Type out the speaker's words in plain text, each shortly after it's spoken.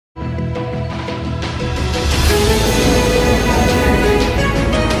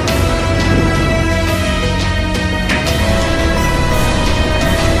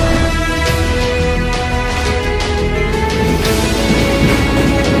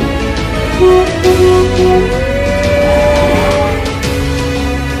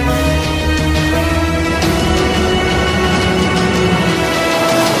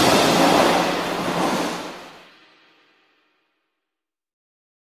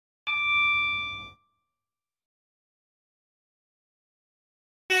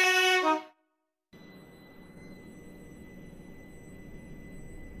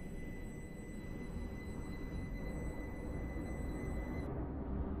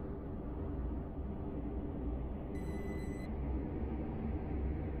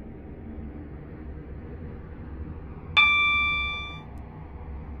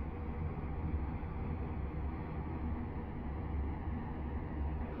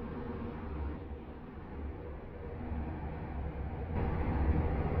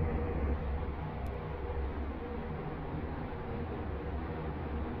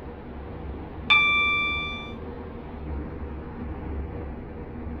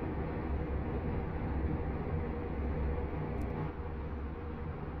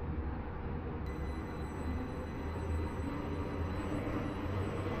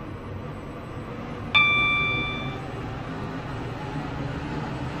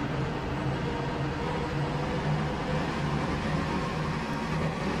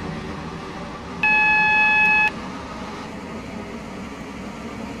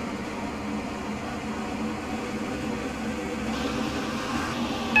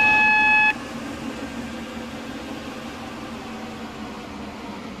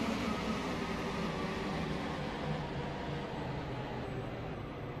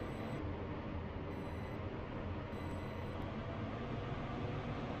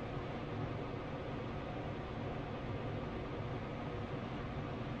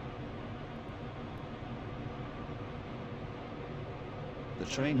The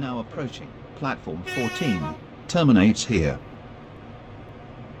train now approaching platform 14 terminates here.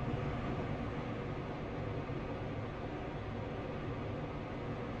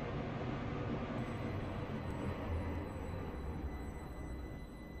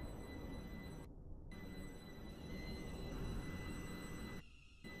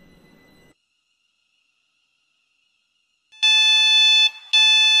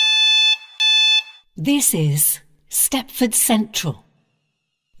 This is Stepford Central.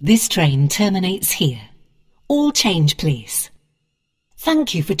 This train terminates here. All change, please.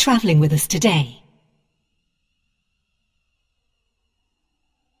 Thank you for travelling with us today.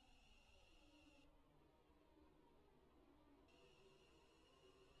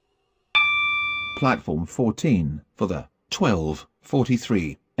 Platform 14 for the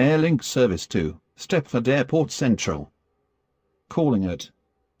 12:43 Airlink service to Stepford Airport Central. Calling at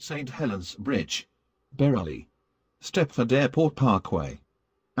St Helens Bridge, Berrily, Stepford Airport Parkway,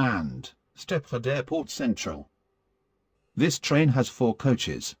 and Stepford Airport Central. This train has 4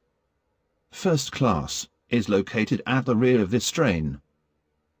 coaches. First class is located at the rear of this train.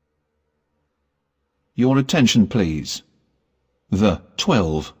 Your attention please. The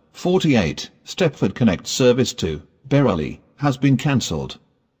 12:48 Stepford Connect service to Berrily has been cancelled.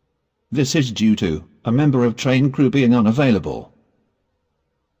 This is due to a member of train crew being unavailable.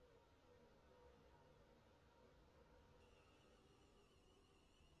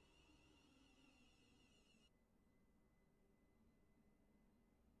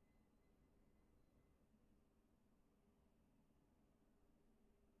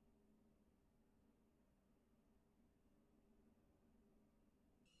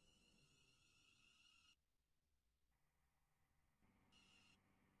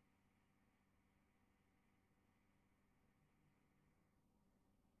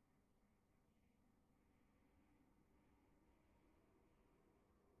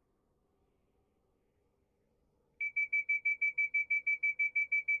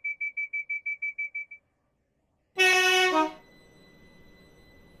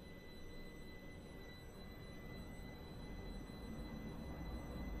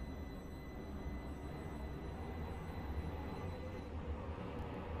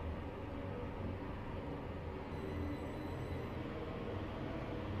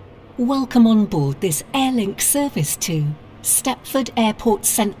 Welcome on board this Airlink service to Stepford Airport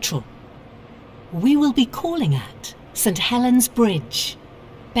Central. We will be calling at St Helens Bridge,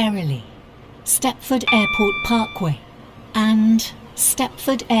 Berrily, Stepford Airport Parkway and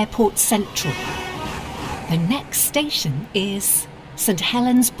Stepford Airport Central. The next station is St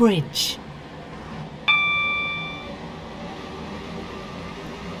Helens Bridge.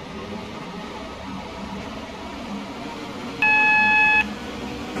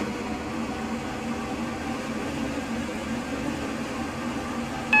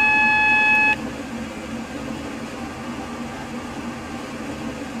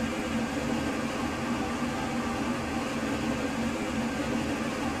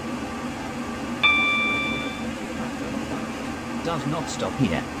 Does not stop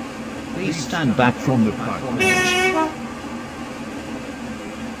here. Please stand back from the platform edge.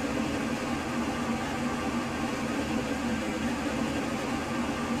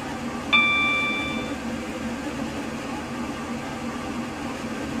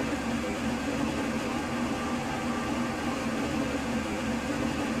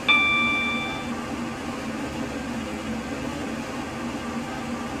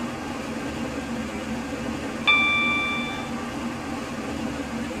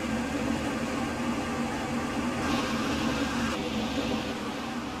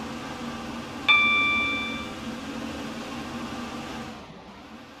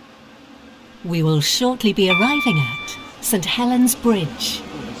 We will shortly be arriving at St Helens Bridge.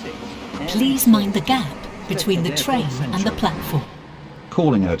 Please mind the gap between the train and the platform.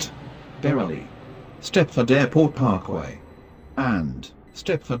 Calling at Berrily, Stepford Airport Parkway and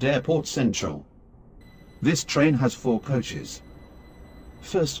Stepford Airport Central. This train has 4 coaches.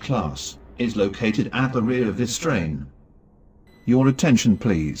 First class is located at the rear of this train. Your attention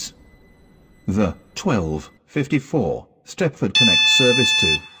please. The 12:54 Stepford Connect service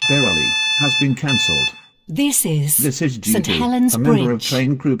to Berrily has been cancelled. This is due St to Helens a member of Bridge.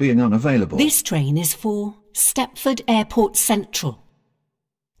 train crew being unavailable. This train is for Stepford Airport Central.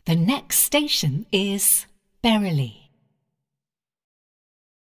 The next station is Berrily.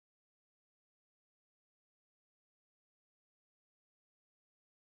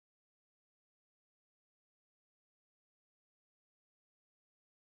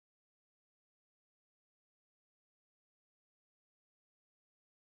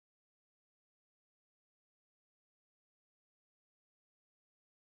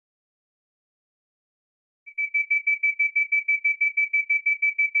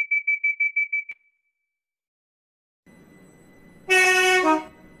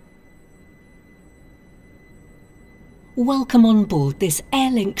 Welcome on board this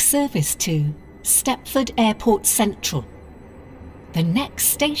Airlink service to Stepford Airport Central. The next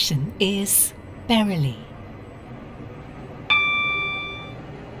station is Berrily.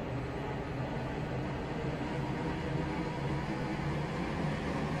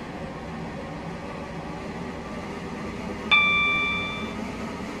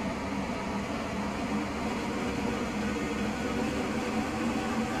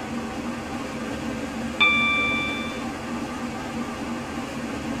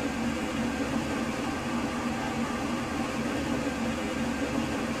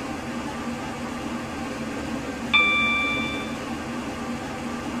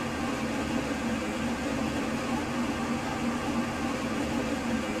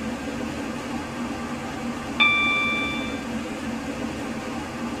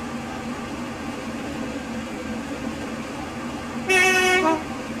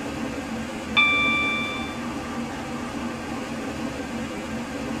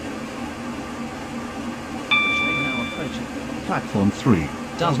 Platform 3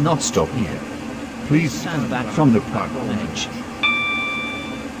 does not stop here. Please stand back from the platform edge.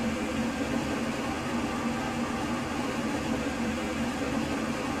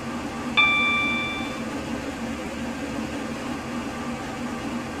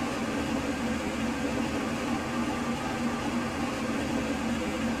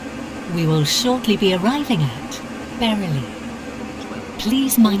 We will shortly be arriving at Berrily.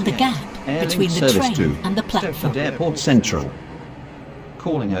 Please mind the gap between the train and the platform. Stepford Airport Central.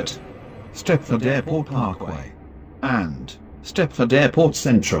 Calling at Stepford Airport Parkway and Stepford Airport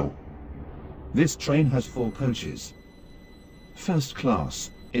Central. This train has 4 coaches. First class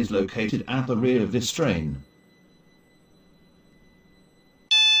is located at the rear of this train.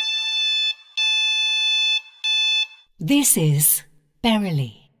 This is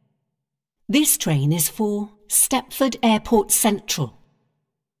Berrily. This train is for Stepford Airport Central.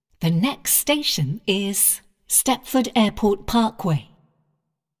 The next station is Stepford Airport Parkway.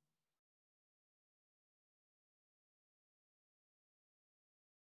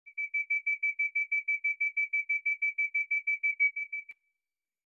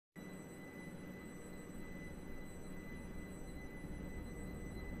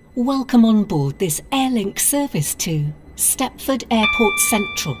 Welcome on board this Airlink service to Stepford Airport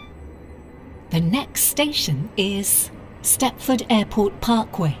Central. The next station is Stepford Airport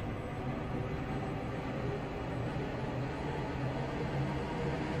Parkway.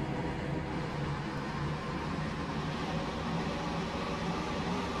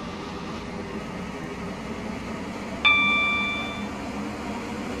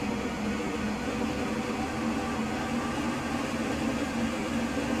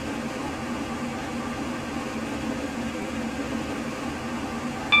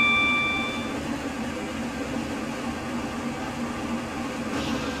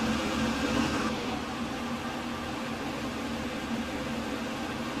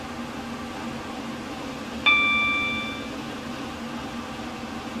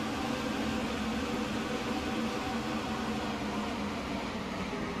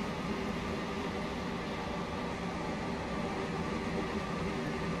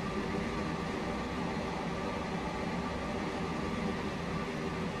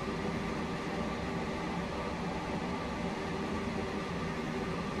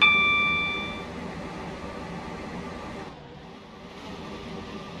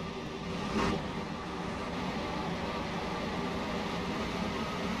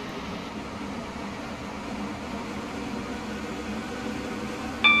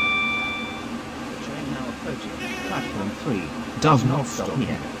 Platform 3 does not stop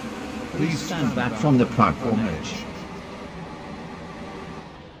here. Please stand back from the platform edge.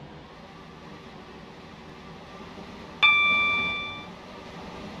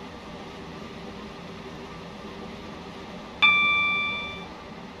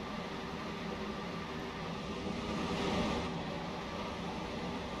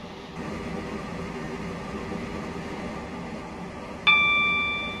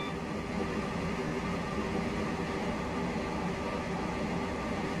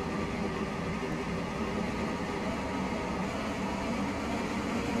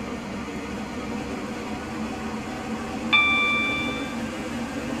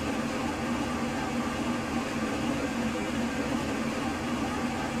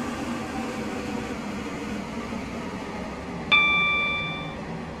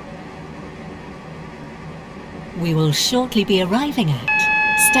 We will shortly be arriving at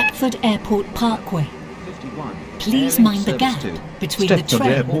Stepford Airport Parkway. 51. Please Airlink mind the service gap to between the Stepford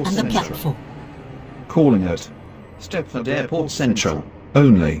train Airport and the Central. platform. Calling at Stepford Airport Central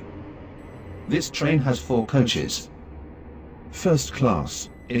only. This train has 4 coaches. First class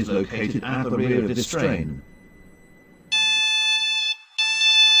is located at the rear of this train.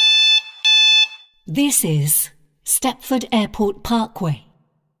 This is Stepford Airport Parkway.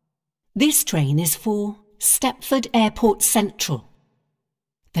 This train is for Stepford Airport Central.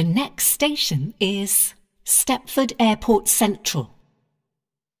 The next station is Stepford Airport Central.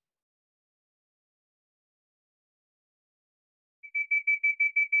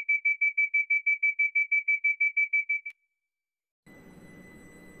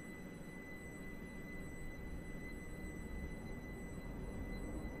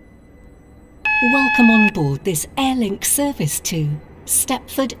 Welcome on board this Airlink service to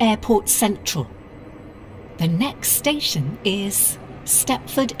Stepford Airport Central. The next station is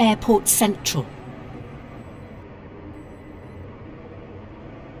Stepford Airport Central.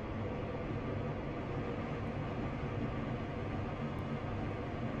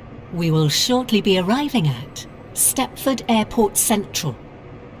 We will shortly be arriving at Stepford Airport Central.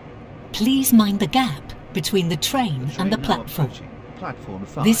 Please mind the gap between the train and the platform. Platform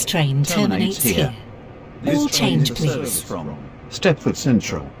 5 This train terminates here. All change, please. From Stepford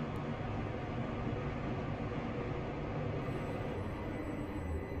Central.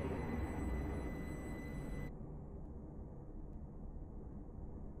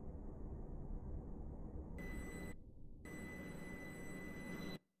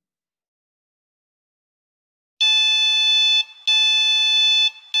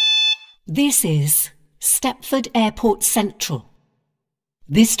 This is Stepford Airport Central.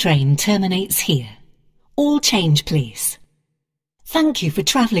 This train terminates here. All change, please. Thank you for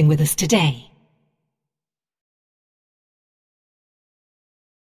travelling with us today.